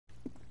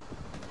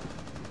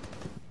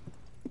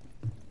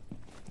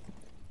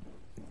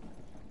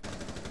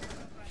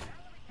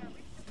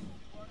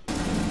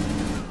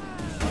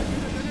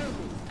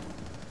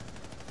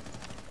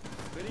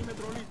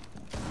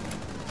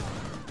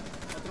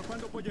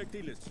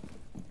proyectiles.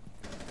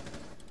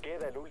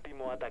 Queda el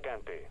último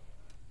atacante.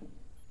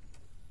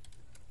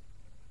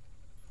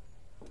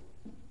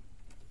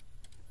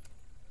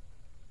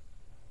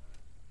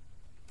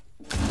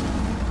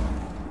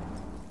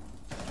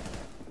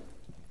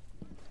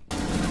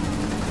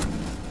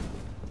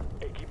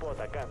 Equipo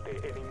atacante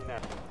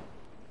eliminado.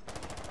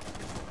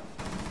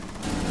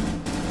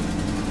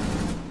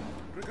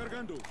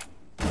 Recargando.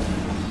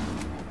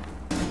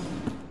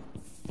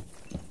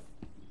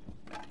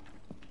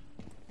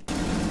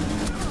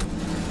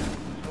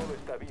 Solo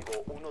está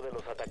vivo uno de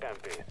los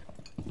atacantes.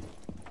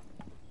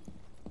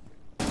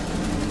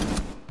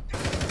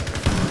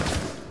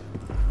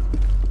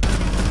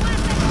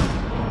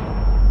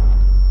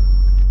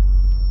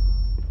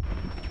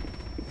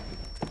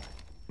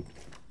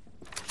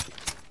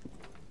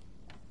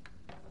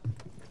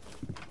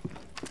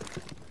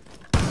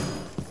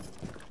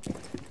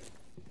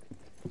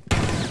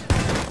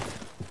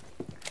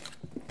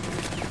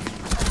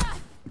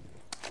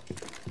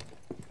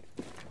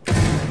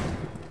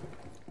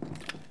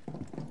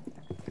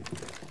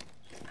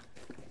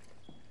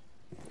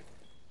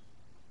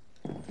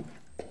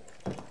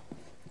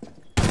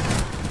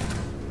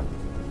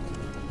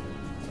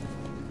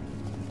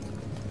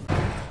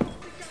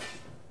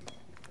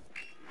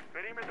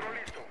 Perímetro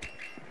listo.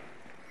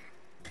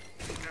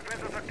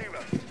 Defensas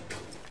activas.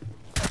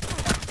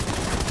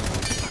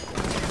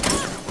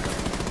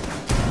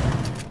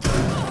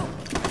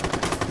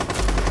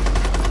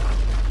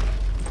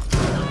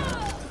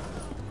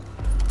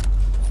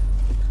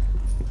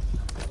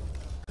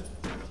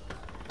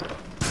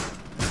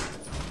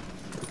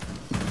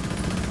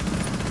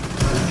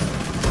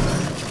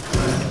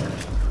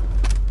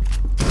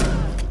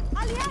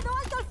 ¡Aliado,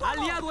 alto el fuego!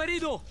 ¡Aliado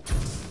herido!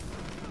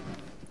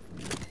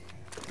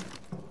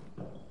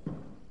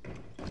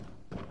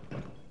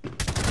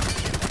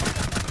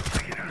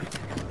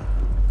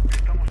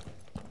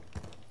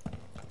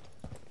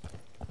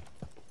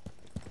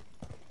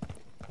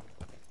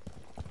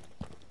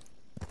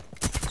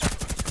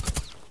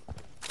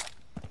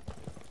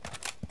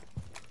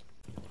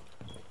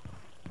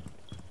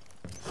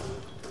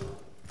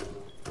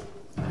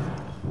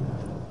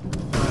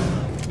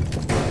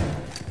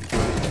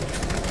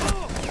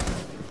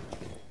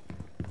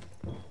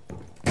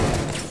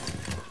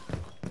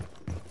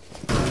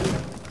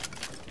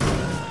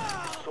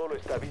 Solo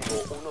está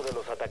vivo uno de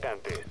los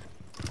atacantes.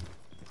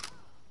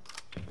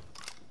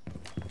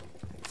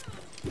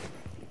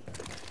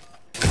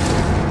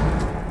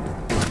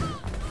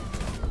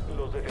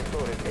 Los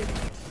defensores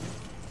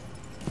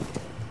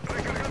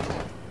recargando.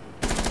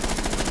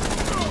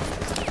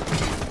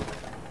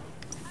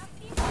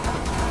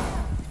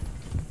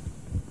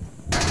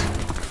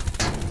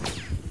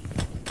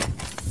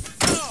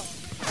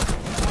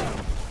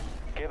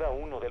 Queda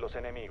uno de los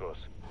enemigos.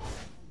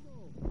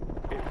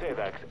 El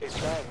SEDAX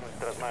está en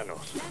nuestras manos.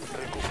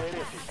 Recupere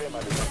el sistema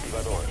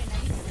desactivador.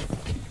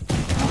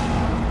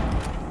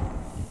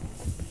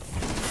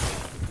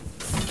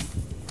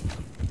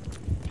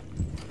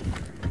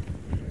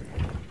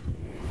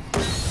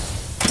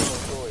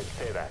 Cortó el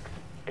SEDAX.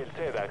 El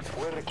SEDAX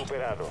fue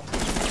recuperado.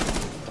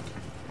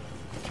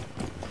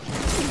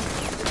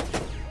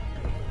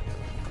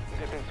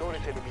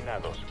 Defensores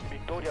eliminados.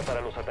 Victoria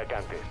para los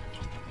atacantes.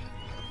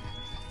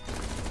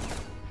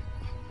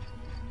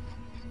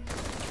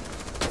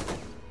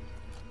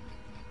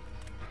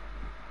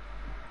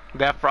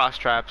 They have frost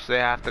traps, they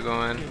have to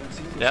go in.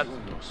 Yep,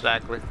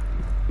 exactly.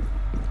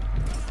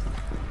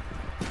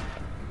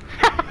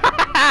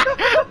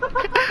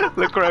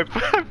 Look right.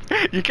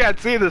 You can't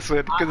see this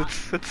one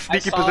because it's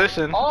sneaky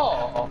position.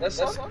 Oh, this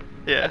one?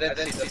 Yeah. I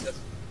didn't see this.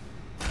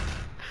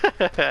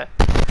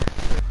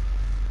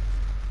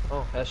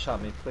 Oh,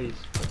 headshot me, please.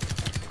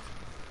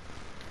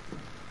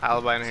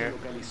 Alibi in here.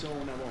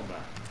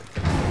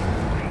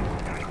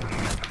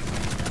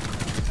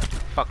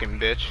 Fucking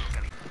bitch.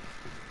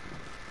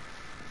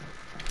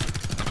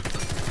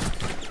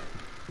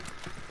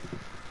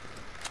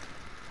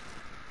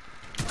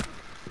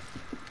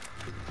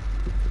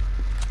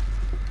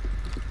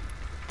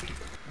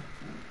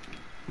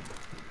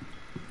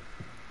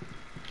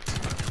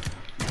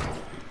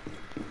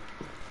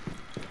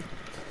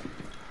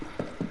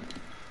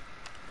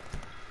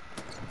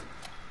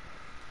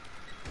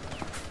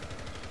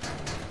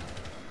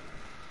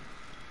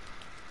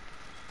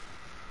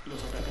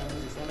 Los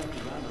atacantes están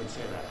activando el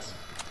SEDAX.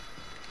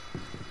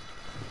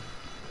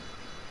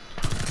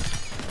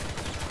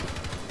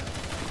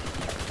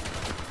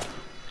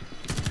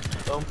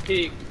 Don't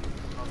peek.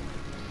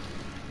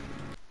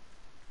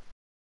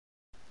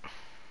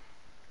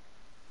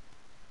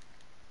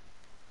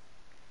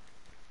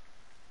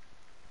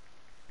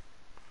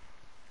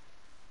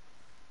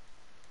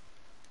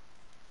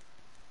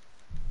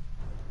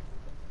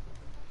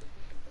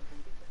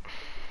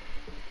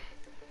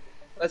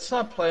 Let's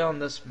not play on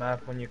this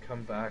map when you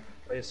come back.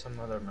 Play some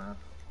other map.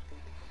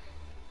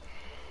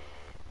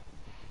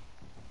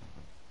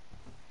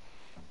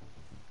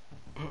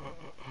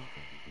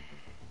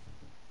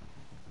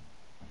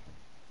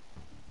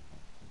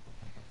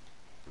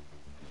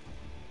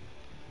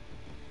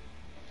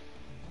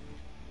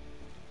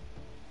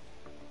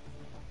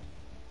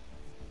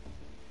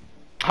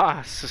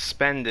 Ah,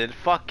 suspended.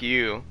 Fuck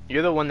you.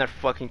 You're the one that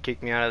fucking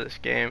kicked me out of this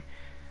game.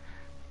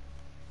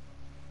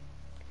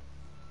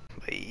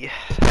 But yeah.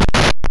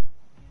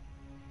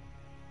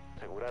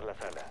 Asegurar la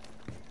sala.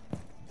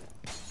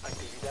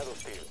 Actividad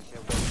hostil.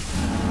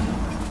 Neutralizar.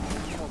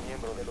 Último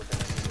miembro de los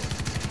enemigos.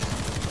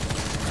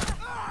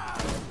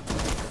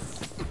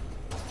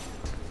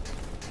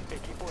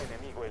 Equipo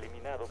enemigo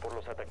eliminado por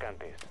los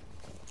atacantes.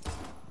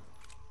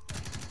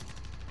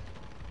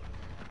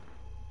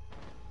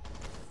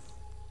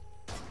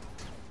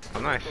 Oh,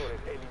 nice.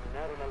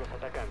 Eliminaron a los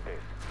atacantes.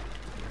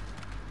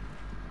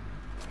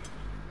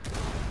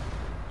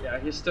 Yeah,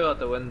 he's still at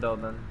the window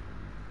then.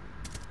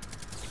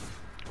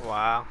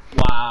 Wow.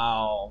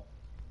 Wow.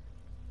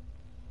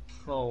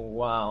 Oh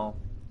wow.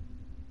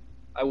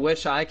 I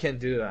wish I can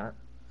do that.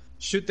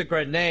 Shoot the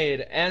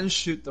grenade and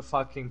shoot the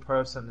fucking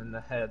person in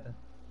the head.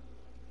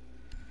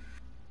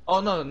 Oh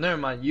no, never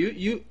mind.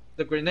 The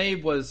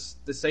grenade was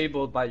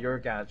disabled by your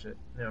gadget.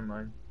 Never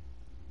mind.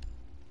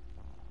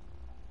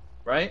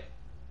 Right?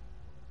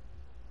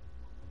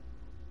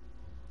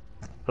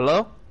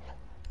 Hello?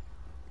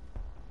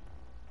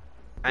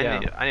 I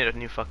need a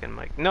new fucking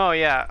mic. No,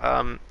 yeah.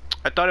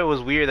 I thought it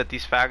was weird that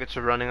these faggots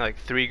are running like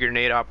 3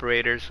 grenade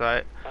operators.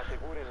 So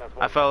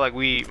I felt like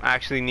we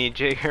actually need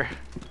Jaeger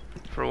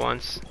for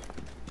once.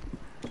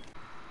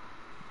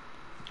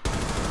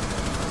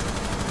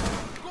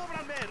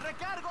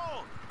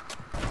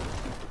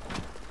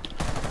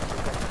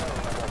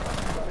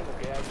 Saben lo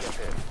que hay que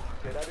hacer.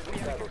 Será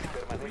detectado si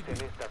permanece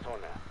en esta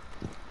zona.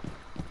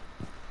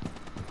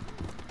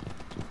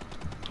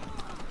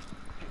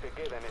 Si se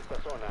queda en esta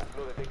zona,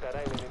 lo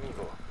detectará el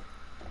enemigo.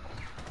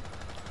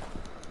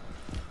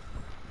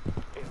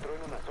 Entró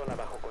en una zona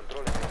bajo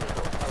control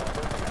enemigo.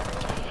 Abandónenla.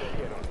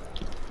 Perdieron.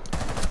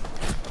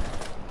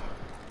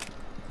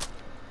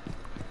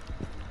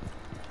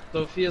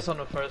 Sophia's on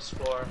the first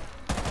floor.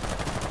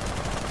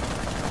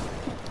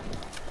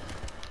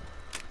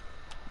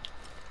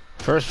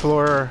 First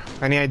floor,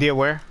 any idea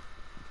where?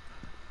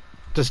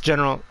 Just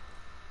general.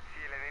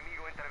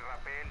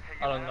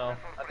 I don't know.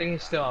 I think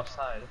he's still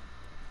outside.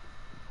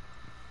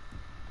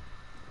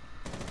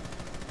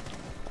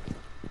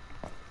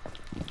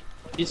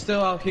 He's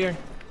still out here.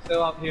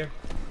 Still out here.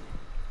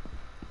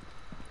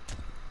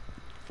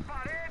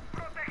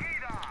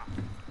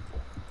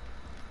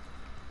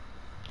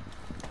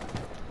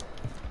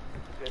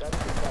 Será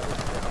detectado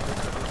si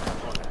permanece en esta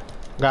zona.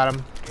 Got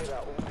him.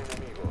 Queda un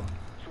enemigo.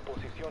 Su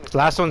posición es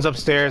Last one's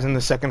upstairs in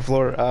the second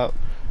floor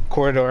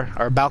corridor,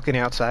 or balcony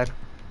outside.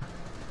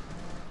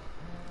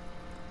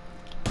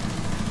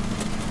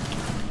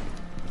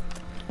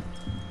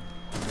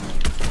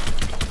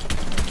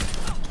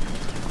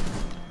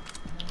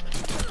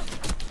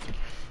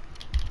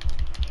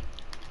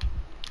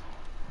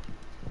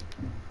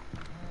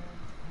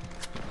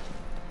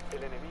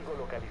 El enemigo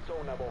localizó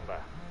una bomba.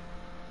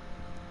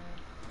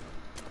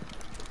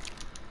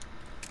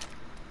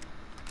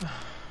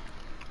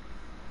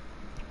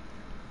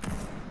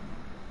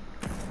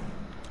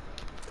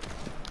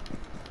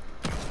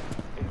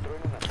 Entró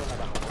en una zona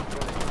bajo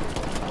control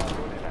enemigo.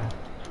 Abandónela.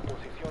 Su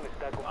posición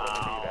está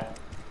comprometida.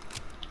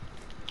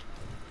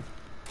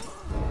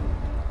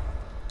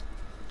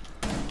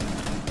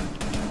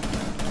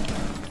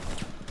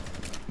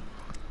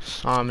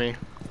 Saw me.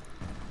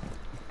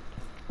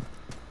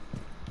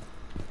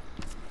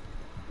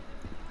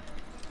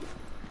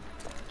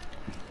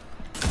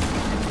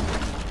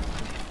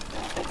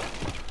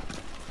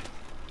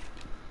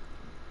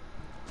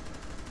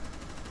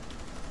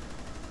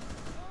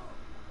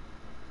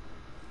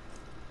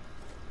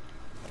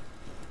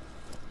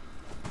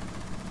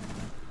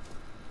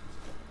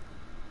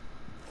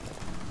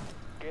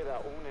 Queda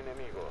un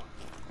enemigo.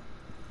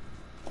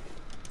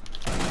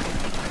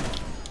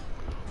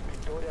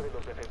 Victoria de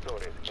los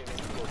defensores.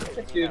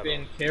 Enemigos You're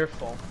being eliminados.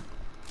 careful.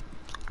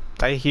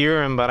 I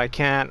hear him, but I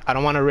can't. I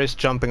don't want to risk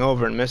jumping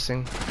over and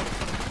missing.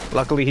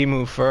 Luckily, he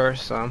moved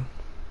first, so.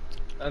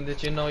 And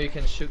did you know you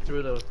can shoot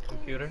through the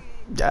computer?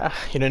 Yeah,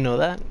 you didn't know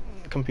that?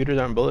 Computers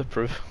aren't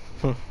bulletproof,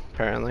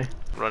 apparently.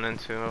 Run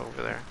into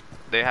over there.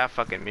 They have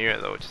fucking mirror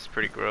though, which is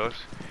pretty gross.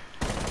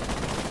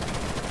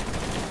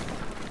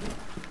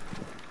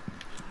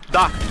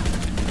 Doc!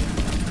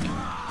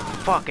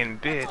 Fucking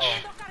bitch.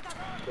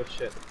 Good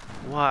shit.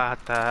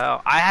 What the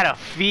hell? I had a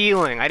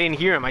feeling. I didn't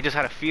hear him, I just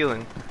had a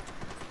feeling.